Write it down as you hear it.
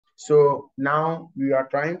So now we are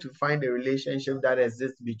trying to find a relationship that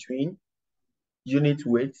exists between unit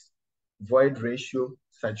weight, void ratio,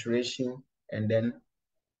 saturation, and then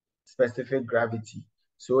specific gravity.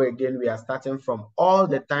 So again, we are starting from all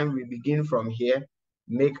the time we begin from here,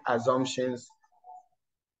 make assumptions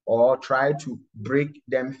or try to break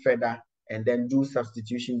them further and then do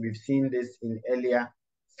substitution. We've seen this in earlier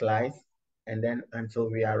slides, and then until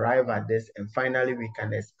we arrive at this, and finally we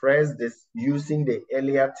can express this using the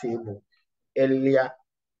earlier table, earlier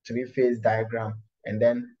three-phase diagram. And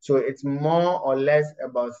then, so it's more or less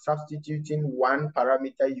about substituting one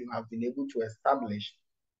parameter you have been able to establish,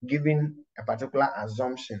 given a particular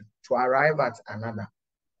assumption to arrive at another.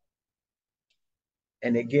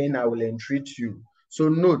 And again, I will entreat you. So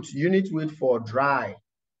note, unit weight for dry,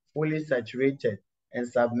 fully saturated, and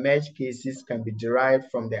submerged cases can be derived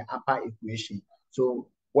from the upper equation. So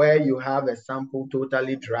where you have a sample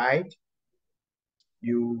totally dried,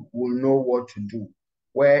 you will know what to do.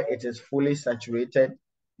 Where it is fully saturated,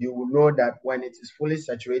 you will know that when it is fully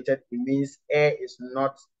saturated, it means air is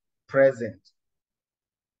not present.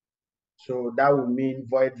 So that would mean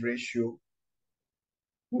void ratio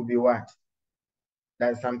will be what?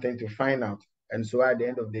 That's something to find out. And so at the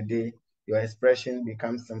end of the day, your expression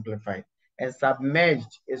becomes simplified. And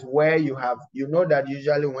submerged is where you have, you know that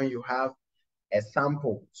usually when you have a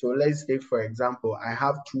sample, so let's say, for example, I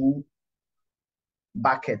have two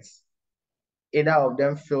buckets, either of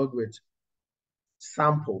them filled with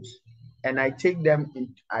samples, and I take them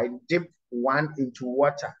in, I dip one into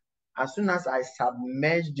water. As soon as I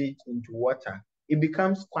submerged it into water, it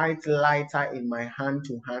becomes quite lighter in my hand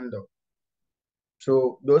to handle.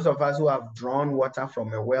 So those of us who have drawn water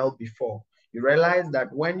from a well before, you realize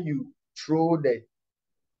that when you throw the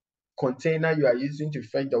container you are using to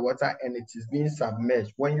fetch the water and it is being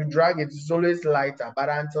submerged, when you drag it, it's always lighter, but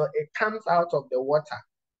until it comes out of the water,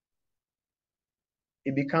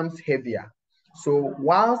 it becomes heavier. So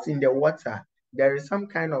whilst in the water, there is some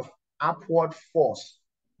kind of upward force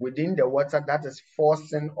within the water that is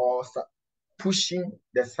forcing or pushing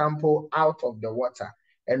the sample out of the water.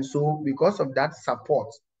 And so because of that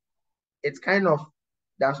support, it kind of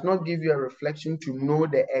does not give you a reflection to know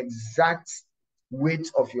the exact weight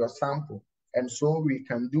of your sample. And so we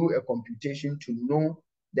can do a computation to know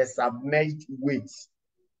the submerged weight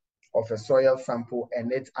of a soil sample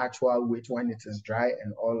and its actual weight when it is dry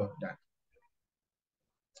and all of that.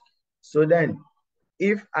 So then,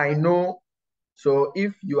 if I know, so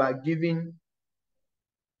if you are given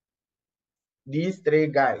these three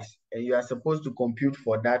guys and you are supposed to compute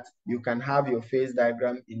for that, you can have your phase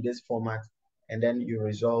diagram in this format and then you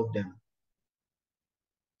resolve them.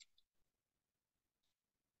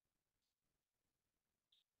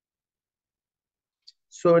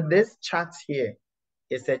 So this chart here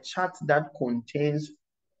is a chart that contains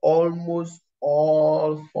almost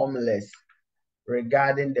all formulas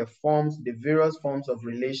regarding the various forms of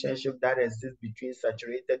relationship that exist between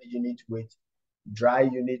saturated unit weight, dry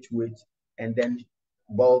unit weight, and then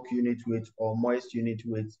bulk unit weight or moist unit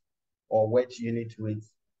weight or wet unit weight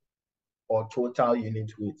or total unit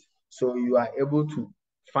weight. So you are able to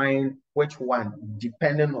find which one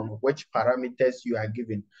depending on which parameters you are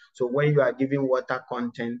given. So when you are given water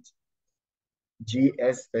content,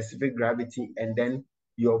 GS, specific gravity, and then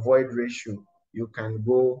your void ratio, you can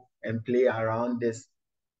go and play around this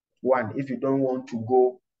one. If you don't want to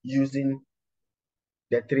go using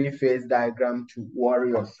the three-phase diagram to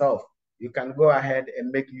worry yourself, you can go ahead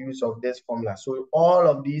and make use of this formula. So all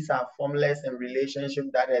of these are formulas and relationships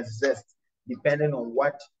that exist depending on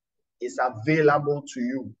what is available to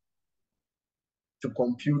you to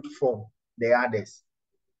compute for the others.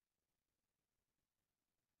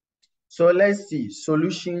 So let's see,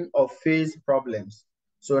 solution of phase problems.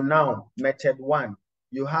 So now, method 1,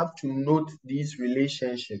 you have to note these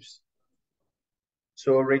relationships.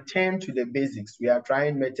 So return to the basics. We are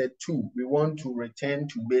trying method 2. We want to return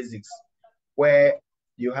to basics, where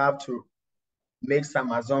you have to make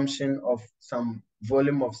some assumption of some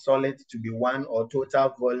volume of solids to be 1 or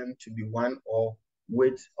total volume to be 1 or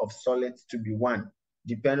weight of solids to be 1,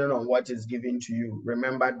 depending on what is given to you.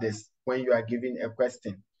 Remember this when you are given a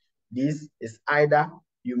question. This is either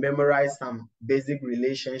you memorize some basic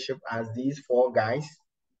relationship as these 4 guys,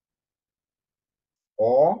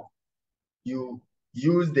 or you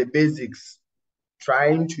use the basics,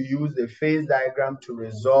 trying to use the phase diagram to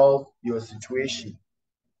resolve your situation.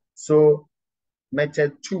 So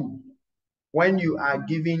method 2, when you are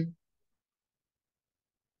given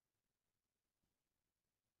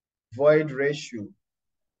void ratio,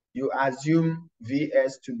 you assume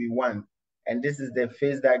Vs to be 1. And this is the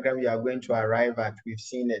phase diagram you are going to arrive at. We've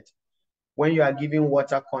seen it. when you are giving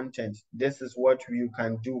water content, this is what you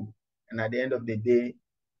can do. And at the end of the day,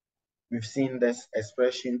 we've seen this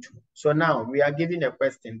expression too. So now we are giving a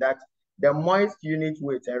question that the moist unit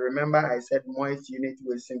weight, and remember I said moist unit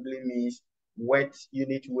weight simply means wet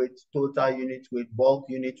unit weight, total unit weight, bulk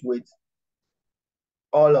unit weight.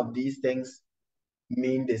 All of these things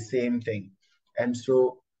mean the same thing. And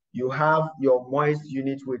so you have your moist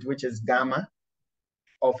unit weight, which is gamma,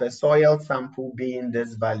 of a soil sample being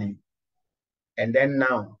this value. And then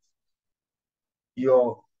now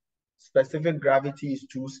your specific gravity is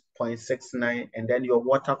 2.69, and then your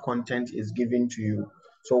water content is given to you.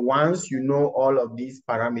 So once you know all of these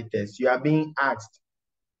parameters, you are being asked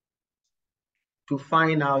to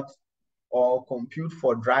find out or compute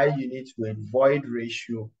for dry unit weight, void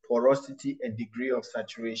ratio, porosity, and degree of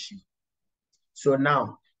saturation. So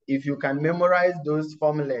now, if you can memorize those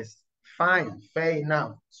formulas, fine, fair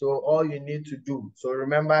enough. So all you need to do, so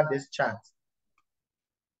remember this chart.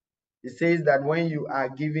 It says that when you are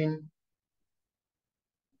given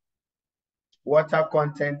water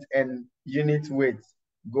content and unit weight,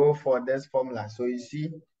 go for this formula. So you see,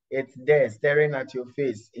 it's there staring at your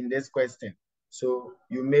face in this question. So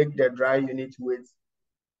you make the dry unit weight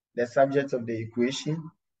the subject of the equation,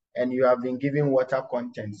 and you have been given water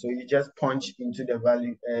content. So you just punch into the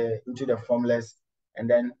value, into the formulas, and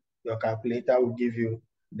then your calculator will give you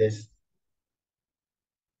this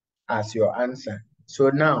as your answer. So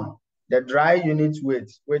now the dry unit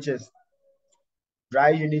weight, which is dry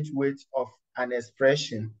unit weight of an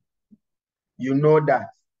expression, you know that,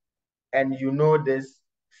 and you know this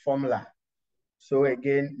formula. So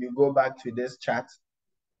again, you go back to this chart,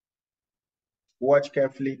 watch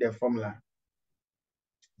carefully the formula,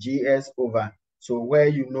 GS over. So where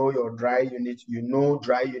you know your dry unit, you know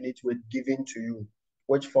dry unit weight given to you.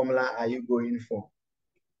 Which formula are you going for?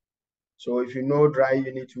 So if you know dry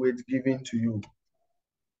unit weight given to you,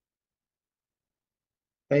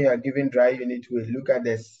 when you are given dry unit weight, look at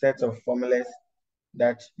the set of formulas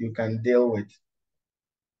that you can deal with.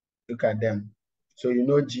 Look at them. So you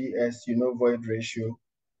know GS, you know void ratio,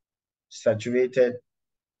 saturated,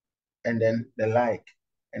 and then the like.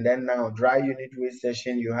 And then now dry unit weight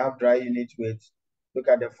session, you have dry unit weight. Look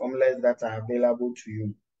at the formulas that are available to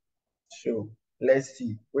you. So let's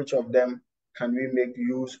see which of them can we make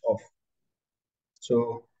use of.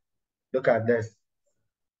 So look at this.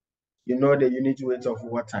 You know the unit weight of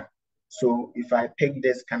water. So if I pick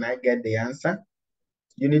this, can I get the answer?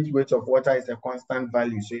 Unit weight of water is a constant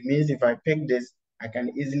value. So it means if I pick this, I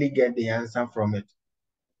can easily get the answer from it.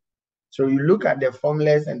 So you look at the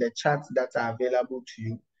formulas and the charts that are available to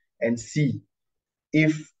you and see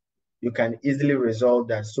if you can easily resolve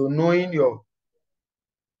that. So knowing your,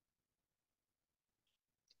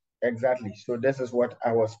 exactly. So this is what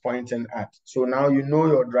I was pointing at. So now you know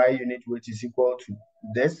your dry unit weight is equal to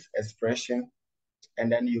this expression,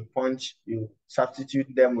 and then you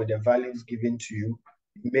substitute them with the values given to you,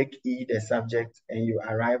 you make E the subject, and you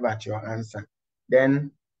arrive at your answer.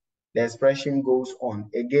 Then the expression goes on.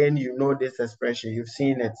 Again, you know this expression, you've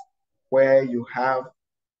seen it, where you have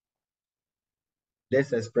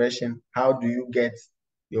this expression. How do you get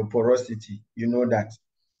your porosity? You know that.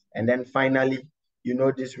 And then finally, you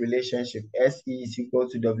know this relationship, SE is equal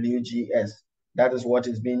to WGS. That is what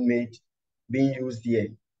is being used here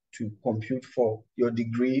to compute for your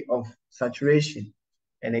degree of saturation.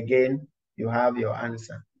 And again, you have your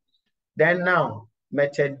answer. Then now,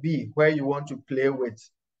 method B, where you want to play with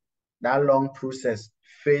that long process,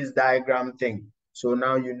 phase diagram thing. So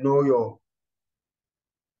now you know your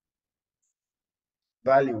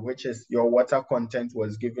value, which is your water content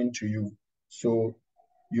was given to you. So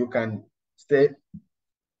you can stay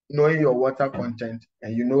knowing your water content,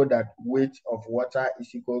 and you know that weight of water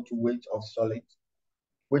is equal to weight of solid,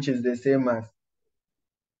 which is the same as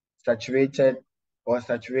saturated or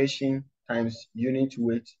saturation times unit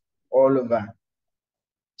weight all over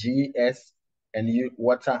GS and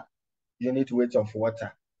water, unit weight of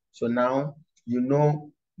water. So now you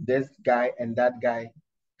know this guy and that guy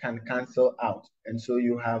can cancel out. And so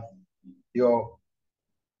you have your,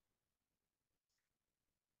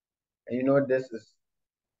 and you know this is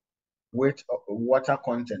weight of water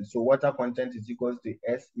content. So water content is equals to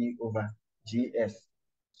SE over GS.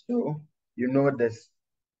 So you know this.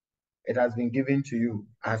 It has been given to you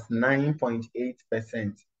as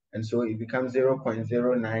 9.8%. And so it becomes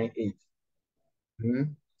 0.098.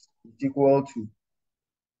 It's equal to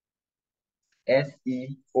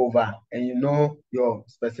SE over, and you know your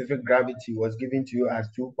specific gravity was given to you as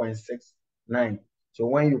 2.69. So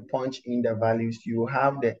when you punch in the values, you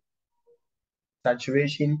have the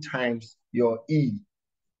saturation times your E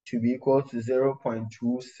to be equal to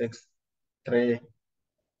 0.269. 3,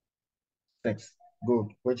 6.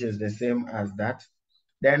 Good, which is the same as that.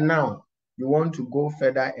 Then now, you want to go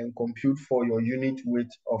further and compute for your unit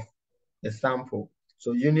weight of the sample.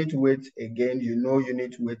 So unit weight, again, you know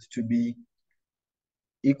unit weight to be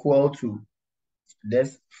equal to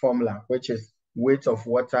this formula, which is weight of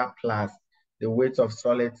water plus the weight of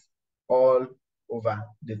solids all over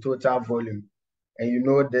the total volume. And you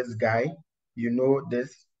know this guy, you know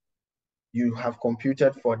this, you have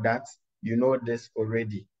computed for that, you know this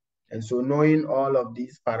already. And so knowing all of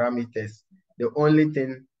these parameters, the only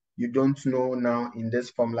thing you don't know now in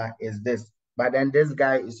this formula is this. But then this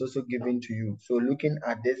guy is also given to you. So looking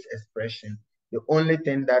at this expression, the only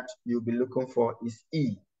thing that you'll be looking for is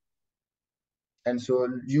E. And so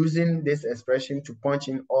using this expression to punch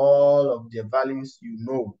in all of the values you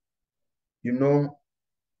know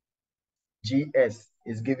GS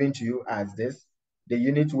is given to you as this. The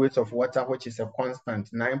unit weight of water, which is a constant,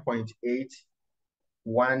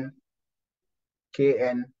 9.81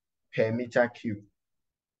 kN per meter cube.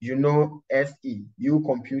 You know SE, you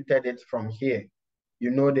computed it from here. You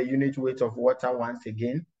know the unit weight of water once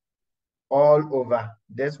again, all over.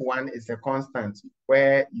 This one is a constant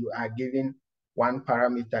where you are given one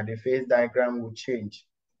parameter. The phase diagram will change,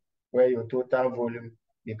 where your total volume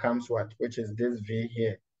becomes what? Which is this V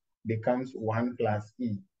here, becomes 1 plus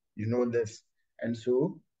E. You know this. And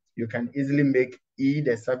so you can easily make E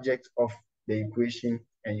the subject of the equation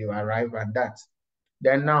and you arrive at that.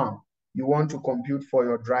 Then now, you want to compute for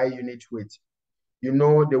your dry unit weight. You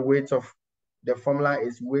know the weight of, the formula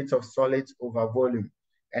is weight of solids over volume.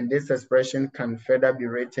 And this expression can further be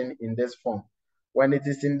written in this form. When it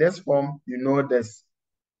is in this form, you know this.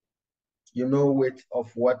 You know weight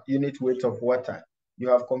of what, unit weight of water. You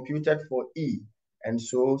have computed for E. And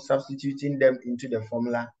so substituting them into the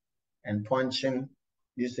formula and punching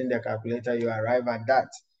using the calculator, you arrive at that.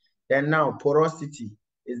 Then now porosity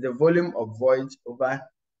is the volume of void over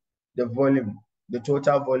the volume, the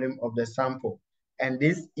total volume of the sample. And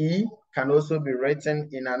this E can also be written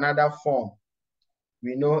in another form.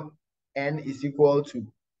 We know N is equal to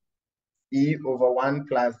E over 1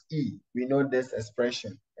 plus E. We know this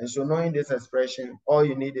expression. And so knowing this expression, all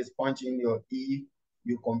you need is punch in your E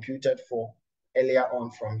you computed for earlier on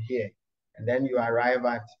from here. And then you arrive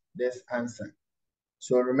at this answer.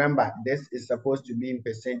 So remember, this is supposed to be in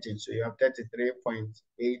percentage. So you have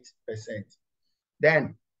 33.8%.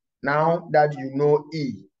 Then, now that you know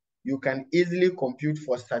E, you can easily compute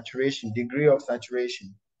for saturation, degree of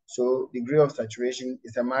saturation. So degree of saturation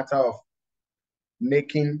is a matter of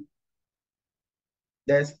making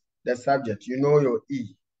this the subject. You know your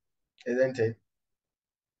E, isn't it?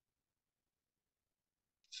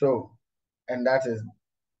 So, and that is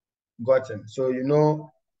gotten. So you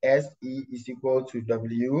know SE is equal to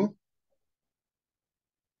W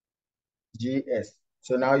GS.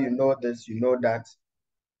 So now you know this, you know that,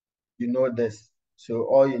 you know this. So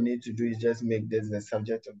all you need to do is just make this the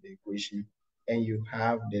subject of the equation and you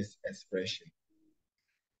have this expression.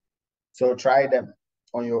 So try them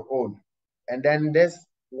on your own. And then this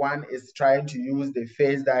one is trying to use the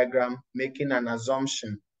phase diagram, making an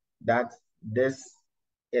assumption that this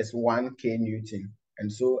is 1 kN.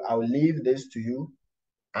 And so I'll leave this to you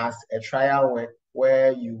as a trial work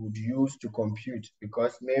where you would use to compute,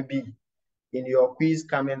 because maybe in your quiz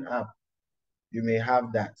coming up, you may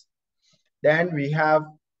have that. Then we have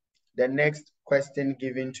the next question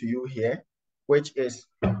given to you here, which is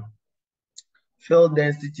field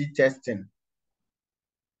density testing.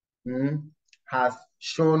 Has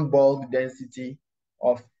shown bulk density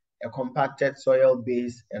of a compacted soil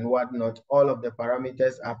base and whatnot. All of the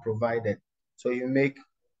parameters are provided. So you make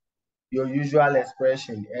your usual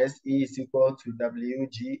expression, SE is equal to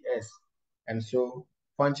WGS. And so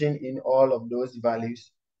punching in all of those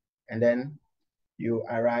values, and then you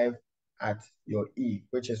arrive at your E,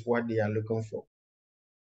 which is what they are looking for.